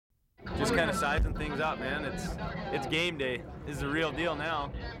just kind of sizing things up, man. It's game day. This is the real deal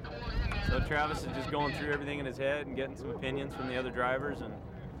now. So Travis is just going through everything in his head and getting some opinions from the other drivers and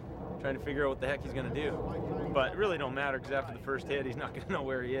trying to figure out what the heck he's going to do. But it really don't matter because after the first hit, he's not going to know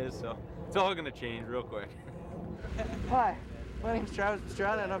where he is. So it's all going to change real quick. Hi, my name's Travis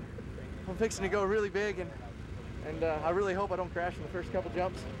Pastrana, and I'm fixing to go really big, and I really hope I don't crash in the first couple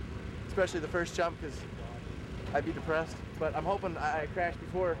jumps, especially the first jump, because I'd be depressed. But I'm hoping I crash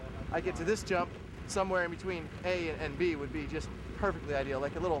before I get to this jump. Somewhere in between A and B would be just perfectly ideal,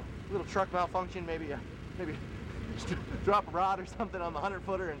 like a little truck malfunction, maybe just drop a rod or something on the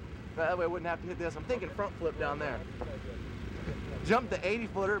 100-footer, and that way I wouldn't have to hit this. I'm thinking front flip down there. Jump the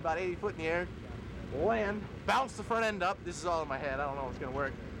 80-footer, about 80 foot in the air, land, bounce the front end up. This is all in my head, I don't know if it's gonna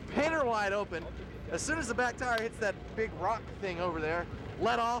work. Pin her wide open. As soon as the back tire hits that big rock thing over there,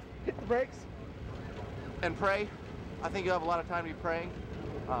 let off, hit the brakes, and pray. I think you'll have a lot of time to be praying.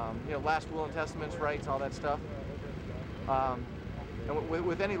 You know, last will and testaments, rights, all that stuff. And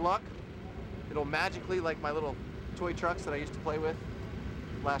with any luck, it'll magically, like my little toy trucks that I used to play with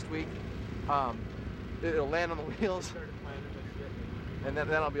last week, it'll land on the wheels, and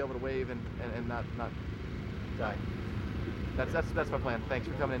then I'll be able to wave and not die. That's my plan. Thanks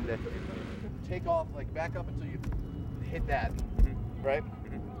for coming in today. Take off, like back up until you hit that, right?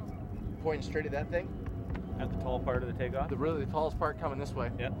 Pointing straight at that thing. At the tall part of the takeoff? The tallest part coming this way.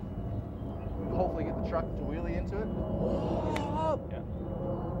 Yeah. Hopefully get the truck to wheelie into it. Yeah.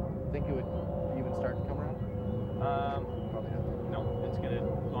 Think it would even start to come around? Probably not. No, it's gonna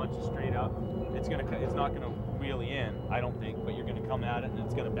launch you straight up. It's not gonna wheelie in, I don't think, but you're gonna come at it and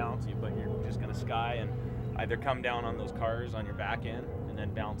it's gonna bounce you, but you're just gonna sky and either come down on those cars on your back end and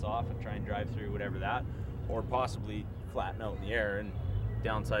then bounce off and try and drive through whatever that, or possibly flatten out in the air and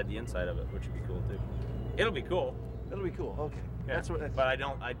downside the inside of it, which would be cool too. It'll be cool. It'll be cool. Okay. Yeah. But I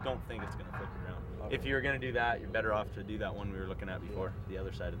don't think it's gonna flip around. Okay. If you're gonna do that, you're better off to do that one we were looking at before, the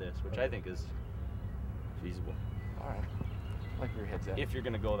other side of this, which I think is feasible. All right. I like where your head's at. If you're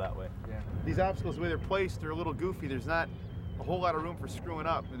gonna go that way. Yeah. These obstacles, the way they're placed, they're a little goofy. There's not a whole lot of room for screwing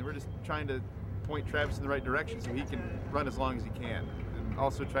up, and we're just trying to point Travis in the right direction so he can run as long as he can, and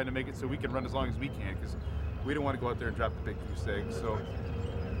also trying to make it so we can run as long as we can, because we don't want to go out there and drop the big goose egg. So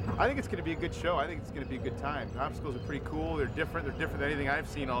I think it's going to be a good show. I think it's going to be a good time. The obstacles are pretty cool. They're different. They're different than anything I've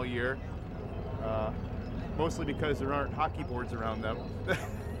seen all year. Mostly because there aren't hockey boards around them.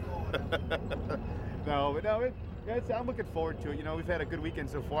 I'm looking forward to it. You know, we've had a good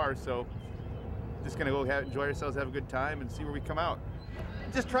weekend so far, so just going to go enjoy ourselves, have a good time, and see where we come out.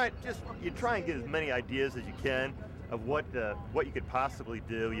 You try and get as many ideas as you can of what you could possibly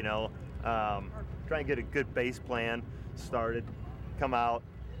do. You know, try and get a good base plan started, come out,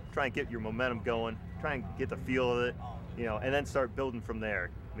 try and get your momentum going, try and get the feel of it, you know, and then start building from there.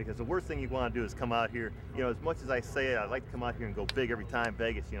 Because the worst thing you want to do is come out here, you know, as much as I say I'd like to come out here and go big every time,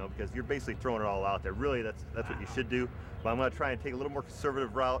 Vegas, you know, because you're basically throwing it all out there. Really, that's what you should do. But I'm going to try and take a little more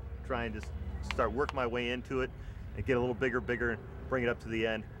conservative route, try and just start working my way into it and get a little bigger, and bring it up to the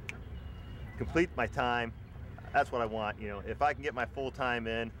end. Complete my time. That's what I want, you know. If I can get my full time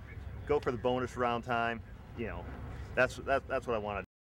in, go for the bonus round time, you know, that's what I want to do.